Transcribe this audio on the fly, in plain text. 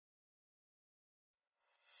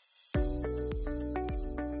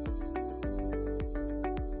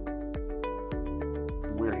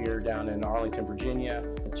here down in Arlington, Virginia.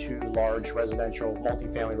 2 large residential,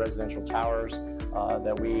 multifamily residential towers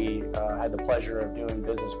that we had the pleasure of doing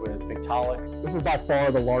business with Victaulic. This is by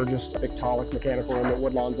far the largest Victaulic mechanical room that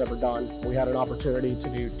Woodlawn's ever done. We had an opportunity to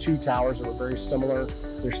do 2 towers that were very similar.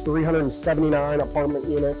 There's 379 apartment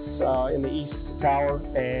units in the east tower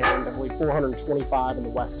and I believe 425 in the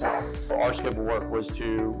west tower. Our scope of work was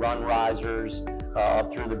to run risers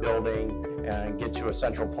up through the building and get to a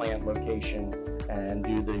central plant location and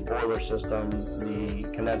do the boiler system, the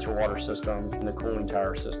condenser water system, and the cooling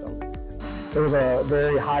tower system. There was a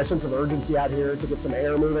very high sense of urgency out here to get some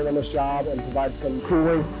air moving on this job and provide some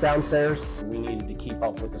cooling downstairs. We needed to keep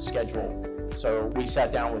up with the schedule. So we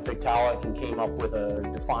sat down with Victaulic and came up with a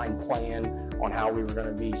defined plan on how we were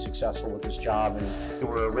going to be successful with this job. And we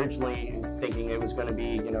were originally thinking it was going to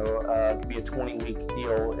be, could be a 20-week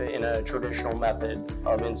deal in a traditional method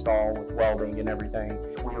of install with welding and everything.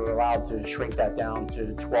 We were allowed to shrink that down to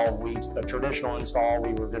 12 weeks. A traditional install,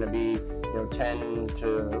 we were going to be, 10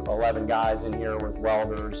 to 11 guys in here with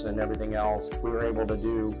welders and everything else. We were able to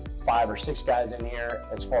do 5 or 6 guys in here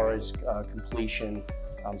as far as completion,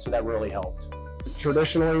 so that really helped.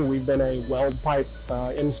 Traditionally, we've been a weld pipe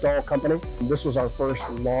install company. This was our first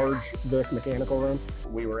large Vic mechanical room.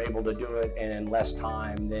 We were able to do it in less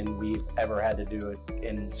time than we've ever had to do it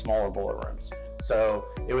in smaller boiler rooms. So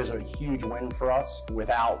it was a huge win for us.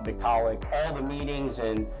 Without Victaulic, all the meetings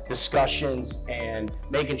and discussions and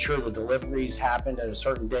making sure the deliveries happened at a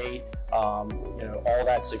certain date, all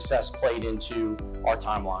that success played into our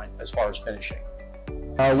timeline as far as finishing.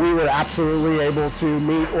 We were absolutely able to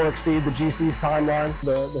meet or exceed the GC's timeline.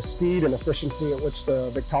 The speed and efficiency at which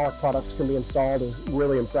the Victaulic products can be installed is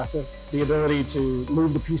really impressive. The ability to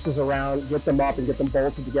move the pieces around, get them up and get them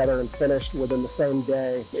bolted together and finished within the same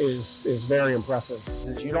day is very impressive.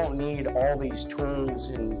 You don't need all these tools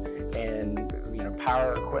and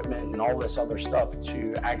power equipment and all this other stuff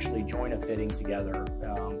to actually join a fitting together.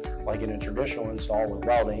 Like in a traditional install with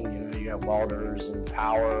welding, you have welders and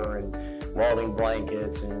power and welding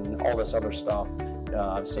blankets and all this other stuff,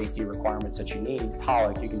 safety requirements that you need.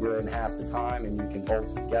 Victaulic, you can do it in half the time and you can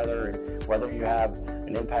bolt it together, and whether you have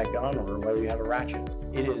an impact gun or whether you have a ratchet.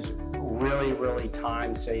 It is really, really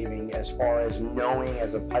time saving as far as knowing,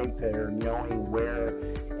 as a pipe fitter, knowing where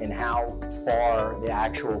and how far the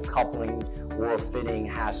actual coupling or fitting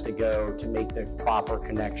has to go to make the proper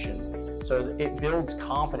connection. So it builds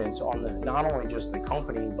confidence on not only just the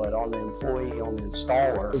company, but on the employee, on the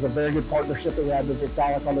installer. It was a very good partnership that we had with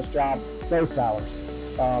Victaulic on this job, both towers.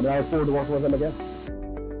 And I look forward to working with them again.